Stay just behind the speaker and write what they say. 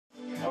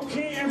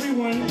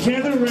everyone,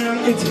 gather around.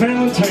 It's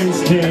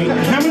Valentine's Day.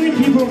 How many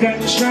people got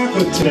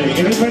chocolate today?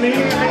 Anybody?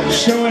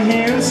 Show of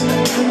hands.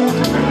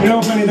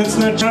 No, honey, that's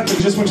not chocolate.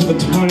 Just went to the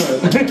toilet.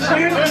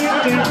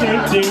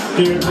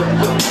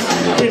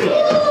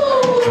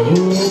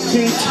 Who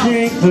can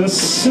take the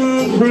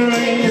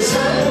sunrise,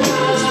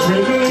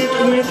 sprinkle it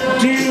with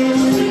dew,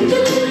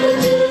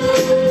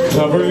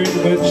 cover it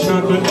with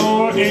chocolate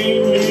or a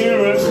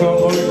miracle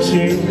or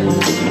two?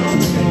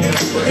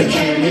 The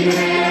candy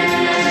man,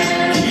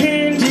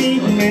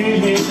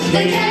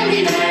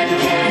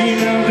 you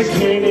know the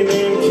candy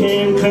man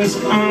can, 'cause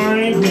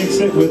I mix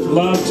it with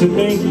love to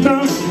make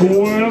the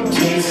world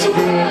taste good.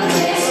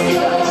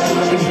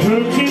 And who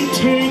can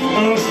take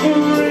a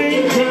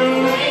rainbow,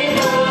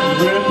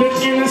 wrap it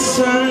in a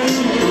sun,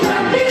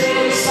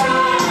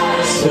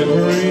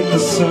 separate the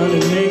sun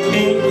and make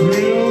a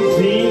grilled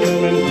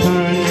lemon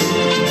pie?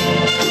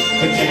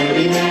 The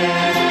candy man,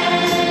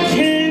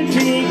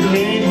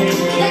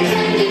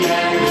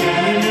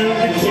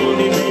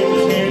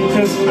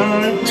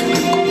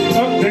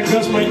 oh, there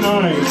goes my eye.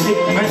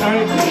 My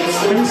eye.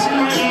 Can you see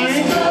my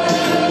eye?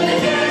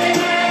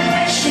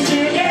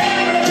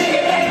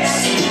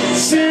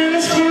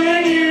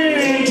 Satisfying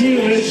and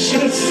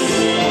delicious.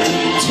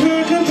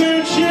 Talk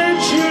about your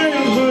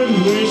childhood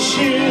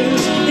wishes.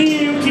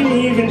 You can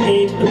even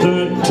eat the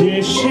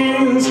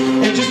dishes.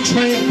 And just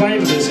try a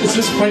bite of this. It's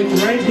this bite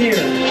right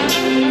here.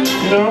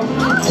 You know,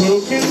 who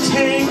can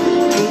take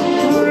the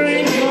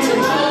rain?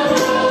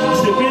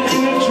 Dip it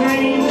in a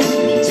drain.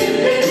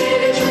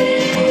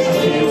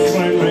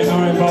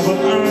 But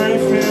I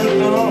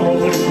found all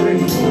the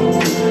green.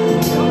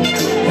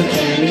 The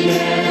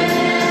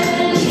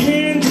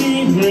candy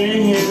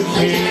man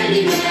can.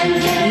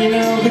 You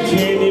know the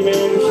candy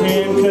man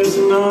can, 'cause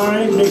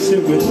I mix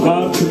it with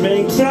love to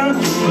make the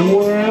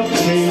world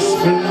taste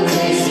good.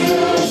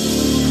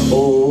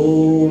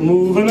 Oh,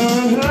 moving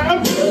on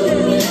up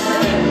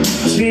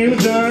to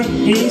the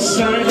east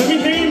side. Let me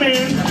hear you,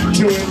 man.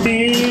 To a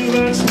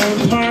deluxe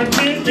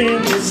apartment in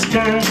the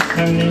sky.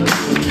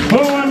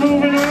 Oh, I'm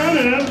moving on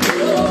up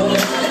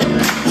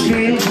to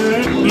the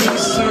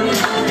east side.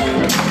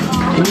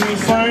 We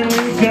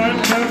finally got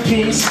a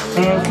piece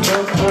of the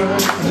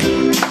pie.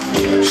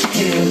 She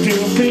can't do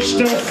fish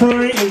don't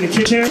fry in the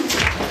kitchen,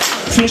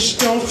 fish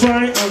don't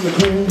fry on the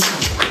grill.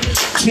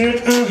 Took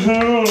a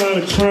whole lot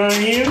of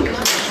trying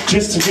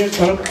just to get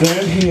up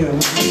that hill.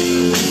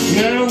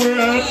 Now we're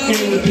up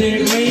in the big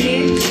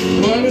league. As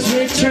long as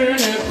we turn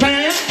it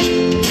back,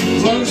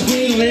 as long as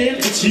we live,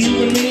 it's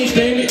you and me,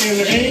 baby, and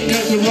there ain't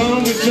nothing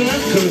wrong with that,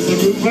 'cause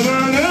we're moving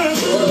on up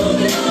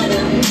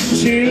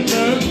to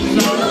the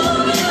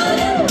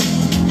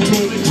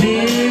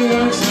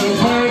deluxe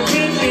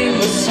apartment in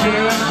the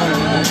sky.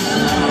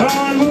 Oh,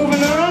 I'm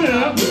moving on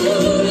up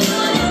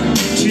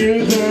to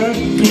the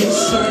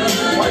east side.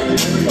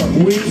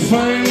 We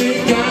finally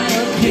got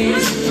a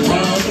piece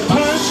of the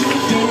pie.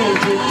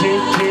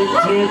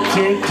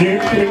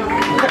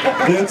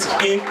 That's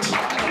it.